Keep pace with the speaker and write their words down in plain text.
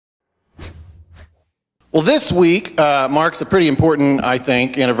Well, this week marks a pretty important, I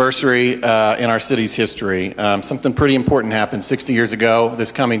think, anniversary in our city's history. Something pretty important happened 60 years ago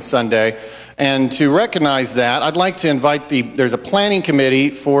this coming Sunday. And to recognize that, I'd like to invite there's a planning committee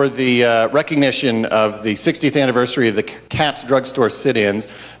for the recognition of the 60th anniversary of the Katz Drug Store Sit-Ins,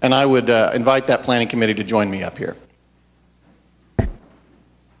 and I would invite that planning committee to join me up here.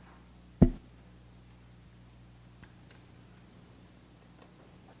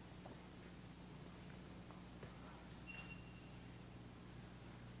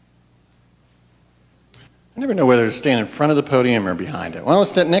 I never know whether to stand in front of the podium or behind it. Well, let's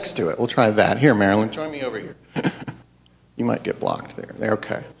stand next to it. We'll try that. Here, Marilyn, join me over here. You might get blocked there. There,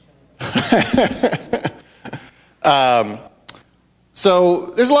 okay. So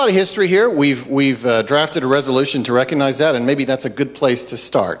there's a lot of history here. We've drafted a resolution to recognize that, and maybe that's a good place to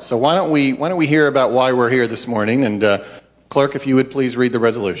start. So why don't we hear about why we're here this morning? And clerk, if you would please read the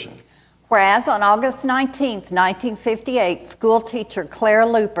resolution. Whereas on August 19, 1958, school teacher Claire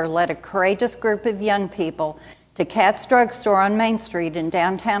Looper led a courageous group of young people to Katz Drug Store on Main Street in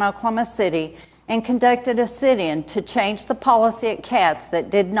downtown Oklahoma City and conducted a sit-in to change the policy at Katz that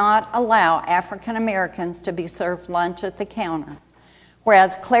did not allow African Americans to be served lunch at the counter.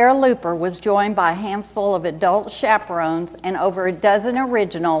 Whereas Claire Looper was joined by a handful of adult chaperones and over a dozen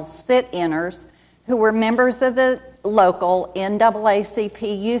original sit-inners who were members of the local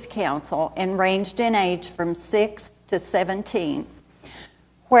NAACP Youth Council and ranged in age from 6 to 17.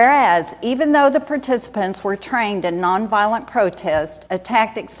 Whereas, even though the participants were trained in nonviolent protest, a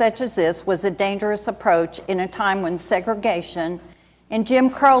tactic such as this was a dangerous approach in a time when segregation and Jim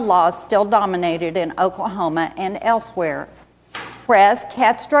Crow laws still dominated in Oklahoma and elsewhere. Whereas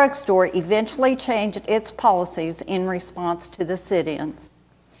Katz Drug Store eventually changed its policies in response to the sit-ins.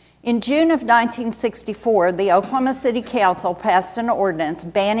 In June of 1964, the Oklahoma City Council passed an ordinance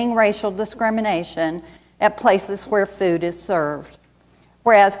banning racial discrimination at places where food is served.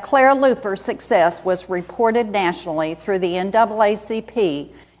 Whereas Claire Looper's success was reported nationally through the NAACP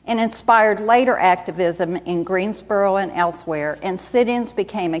and inspired later activism in Greensboro and elsewhere, and sit-ins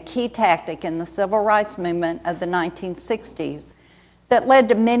became a key tactic in the civil rights movement of the 1960s that led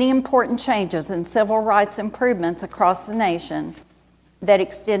to many important changes in civil rights improvements across the nation that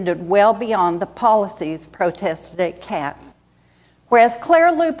extended well beyond the policies protested at Katz. Whereas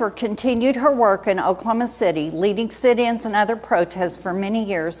Claire Looper continued her work in Oklahoma City, leading sit-ins and other protests for many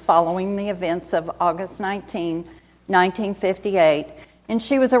years following the events of August 19, 1958, and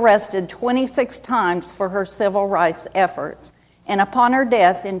she was arrested 26 times for her civil rights efforts. And upon her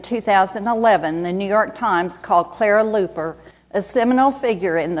death in 2011, the New York Times called Claire Looper a seminal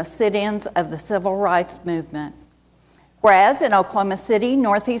figure in the sit-ins of the civil rights movement. Whereas in Oklahoma City,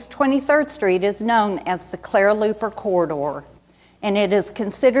 Northeast 23rd Street is known as the Claire Looper Corridor, and it is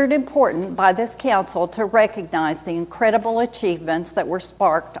considered important by this council to recognize the incredible achievements that were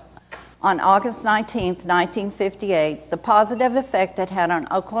sparked on August 19, 1958, the positive effect it had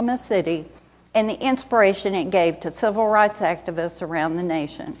on Oklahoma City, and the inspiration it gave to civil rights activists around the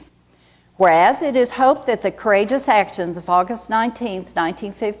nation. Whereas it is hoped that the courageous actions of August 19,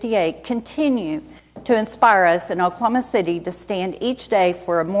 1958 continue to inspire us in Oklahoma City to stand each day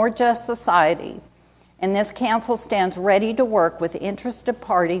for a more just society. And this council stands ready to work with interested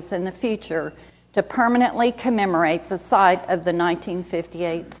parties in the future to permanently commemorate the site of the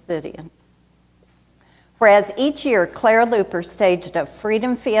 1958 sit-in. Whereas each year, Claire Looper staged a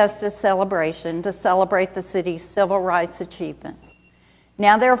Freedom Fiesta celebration to celebrate the city's civil rights achievements.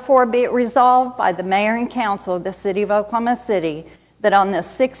 Now therefore be it resolved by the Mayor and Council of the City of Oklahoma City that on the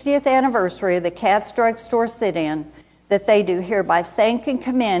 60th anniversary of the Katz Drug Store Sit-In, that they do hereby thank and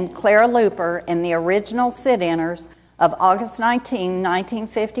commend Claire Looper and the original sit-inners of August 19,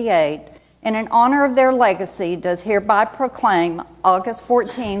 1958, and in honor of their legacy does hereby proclaim August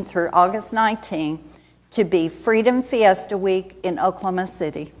 14 through August 19 to be Freedom Fiesta Week in Oklahoma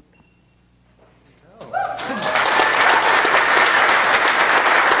City.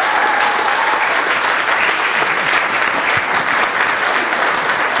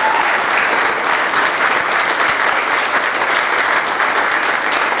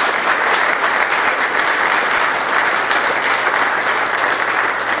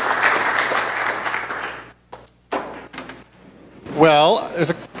 Well,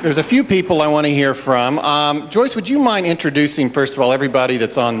 there's a few people I want to hear from. Joyce, would you mind introducing, first of all, everybody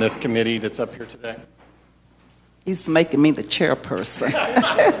that's on this committee that's up here today? He's making me the chairperson.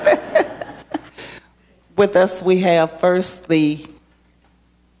 With us, we have first the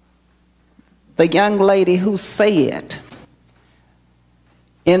young lady who said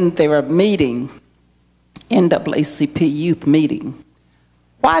in their meeting, NAACP youth meeting,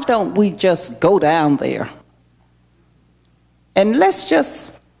 why don't we just go down there and let's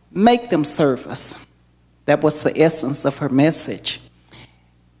just make them serve us? That was the essence of her message.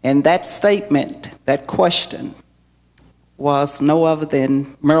 And that statement, that question, was no other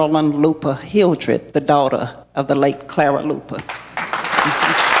than Marilyn Looper Hildred, the daughter of the late Clara Looper.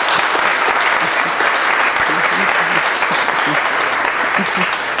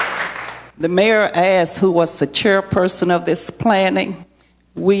 The mayor asked who was the chairperson of this planning.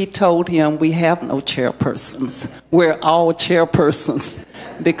 We told him we have no chairpersons. We're all chairpersons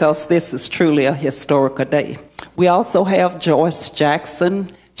because this is truly a historical day. We also have Joyce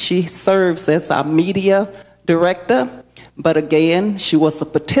Jackson. She serves as our media director, but again, she was a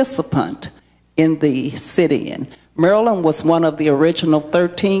participant in the sit-in. Marilyn was one of the original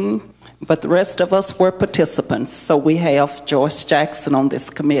 13, but the rest of us were participants. So we have Joyce Jackson on this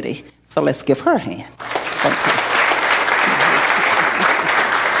committee. So let's give her a hand. Thank you.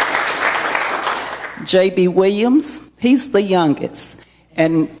 J.B. Williams, he's the youngest.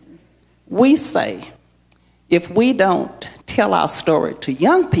 And we say, if we don't tell our story to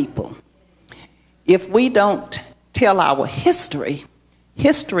young people, if we don't tell our history,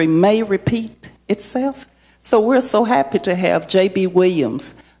 history may repeat itself. So we're so happy to have J.B.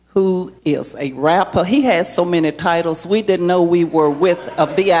 Williams, who is a rapper. He has so many titles. We didn't know we were with a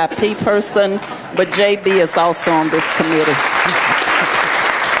VIP person, but JB is also on this committee.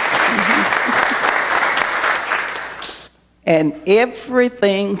 And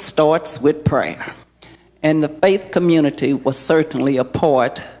everything starts with prayer. And the faith community was certainly a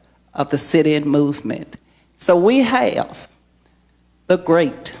part of the sit-in movement. So we have the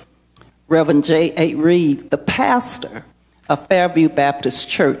great Reverend J.A. Reed, the pastor of Fairview Baptist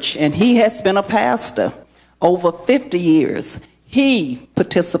Church, and he has been a pastor over 50 years. He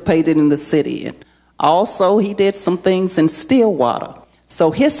participated in the sit-in. Also, he did some things in Stillwater.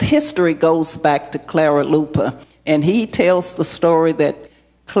 So his history goes back to Clara Looper, and he tells the story that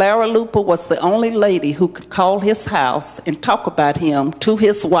Clara Looper was the only lady who could call his house and talk about him to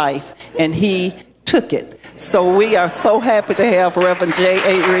his wife, and he took it. So we are so happy to have Reverend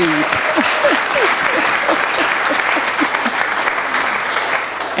J.A. Reed.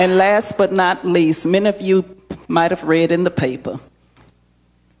 And last but not least, many of you might have read in the paper,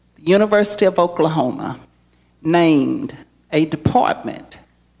 the University of Oklahoma named a department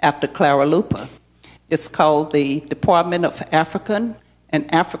after Clara Looper. It's called the Department of African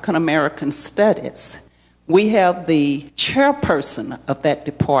and African American Studies. We have the chairperson of that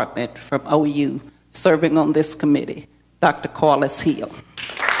department from OU serving on this committee, Dr. Carlos Hill.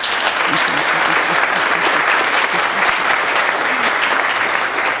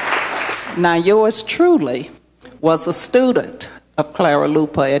 Now, yours truly was a student of Clara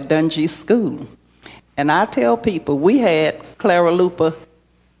Looper at Dungy School. And I tell people, we had Clara Looper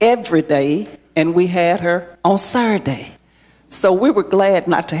every day, and we had her on Saturday. So we were glad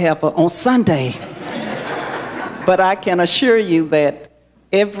not to have her on Sunday. But I can assure you that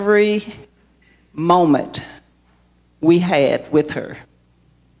every moment we had with her,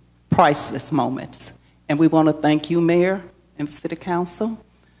 priceless moments. And we want to thank you, Mayor and City Council,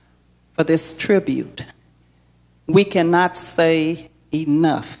 for this tribute. We cannot say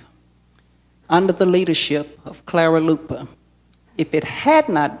enough. Under the leadership of Clara Looper, if it had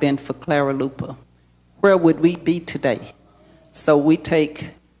not been for Clara Looper, where would we be today? So we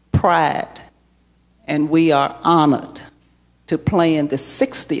take pride and we are honored to plan the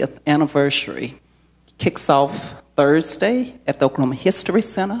 60th anniversary. Kicks off Thursday at the Oklahoma History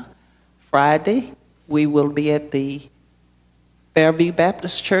Center. Friday, we will be at the Fairview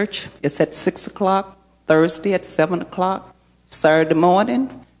Baptist Church. It's at 6 o'clock. Thursday at 7 o'clock. Saturday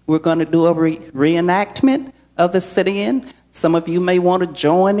morning, we're going to do a reenactment of the sit-in. Some of you may want to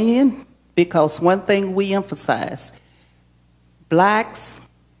join in, because one thing we emphasize, blacks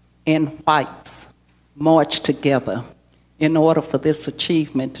and whites march together in order for this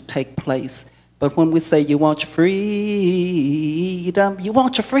achievement to take place. But when we say you want your freedom,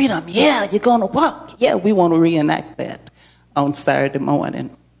 yeah, you're going to walk. Yeah, we want to reenact that on Saturday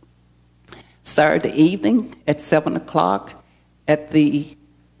morning. Saturday evening at 7 o'clock at the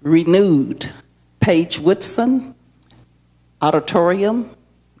renewed Paige Woodson Auditorium,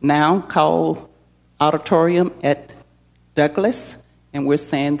 now called Auditorium at Douglas. And we're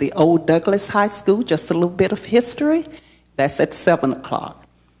saying the old Douglas High School, just a little bit of history. That's at 7 o'clock.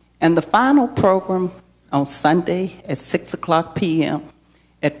 And the final program on Sunday at 6 o'clock p.m.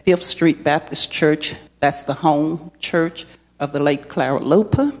 at 5th Street Baptist Church. That's the home church of the late Clara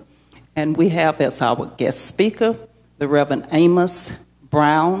Looper. And we have as our guest speaker the Reverend Amos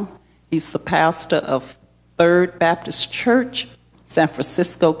Brown. He's the pastor of 3rd Baptist Church, San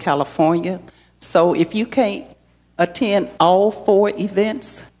Francisco, California. So if you can't attend all 4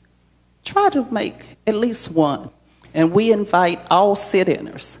 events, try to make at least one. And we invite all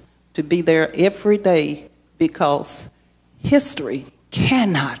sit-inners to be there every day because history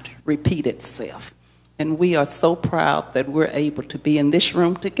cannot repeat itself. And we are so proud that we're able to be in this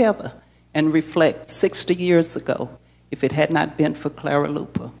room together and reflect 60 years ago. If it had not been for Clara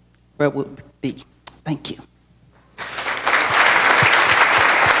Luper, where would we be? Thank you.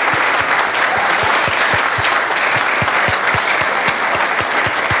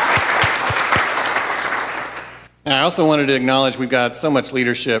 And I also wanted to acknowledge we've got so much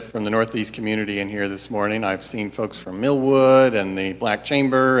leadership from the Northeast community in here this morning. I've seen folks from Millwood and the Black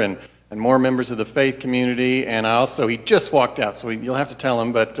Chamber and more members of the faith community. And I also, he just walked out, so you'll have to tell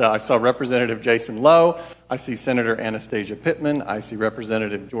him, but I saw Representative Jason Lowe. I see Senator Anastasia Pittman. I see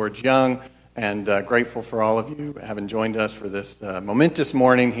Representative George Young. And grateful for all of you having joined us for this momentous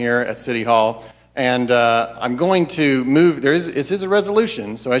morning here at City Hall. And I'm going to move, this is a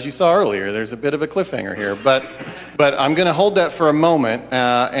resolution, so as you saw earlier, there's a bit of a cliffhanger here, but I'm going to hold that for a moment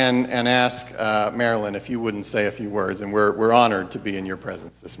and ask Marilyn if you wouldn't say a few words, and we're honored to be in your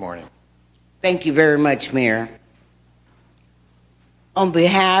presence this morning. Thank you very much, Mayor. On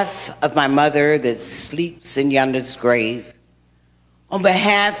behalf of my mother that sleeps in yonder's grave, on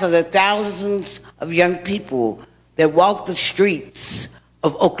behalf of the thousands of young people that walk the streets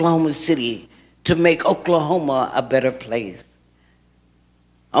of Oklahoma City to make Oklahoma a better place.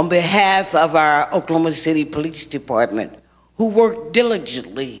 On behalf of our Oklahoma City Police Department, who work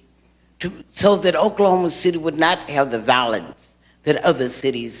diligently so that Oklahoma City would not have the violence that other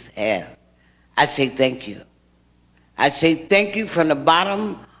cities have, I say thank you. I say thank you from the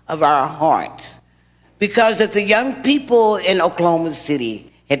bottom of our hearts, because if the young people in Oklahoma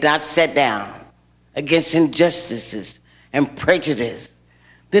City had not sat down against injustices and prejudice,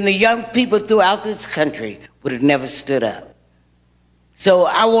 then the young people throughout this country would have never stood up. So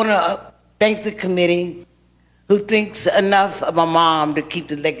I want to thank the committee who thinks enough of my mom to keep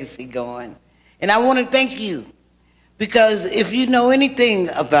the legacy going. And I want to thank you, because if you know anything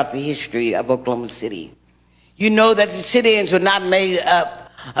about the history of Oklahoma City, you know that the sit-ins were not made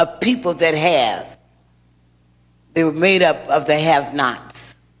up of people that have. They were made up of the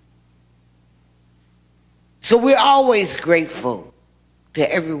have-nots. So we're always grateful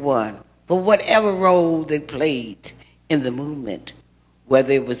to everyone for whatever role they played in the movement,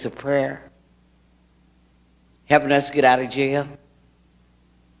 whether it was a prayer, helping us get out of jail,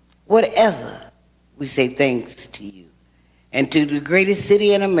 whatever, we say thanks to you. And to the greatest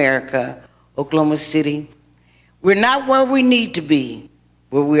city in America, Oklahoma City, we're not where we need to be,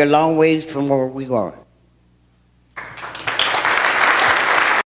 but we're a long ways from where we are.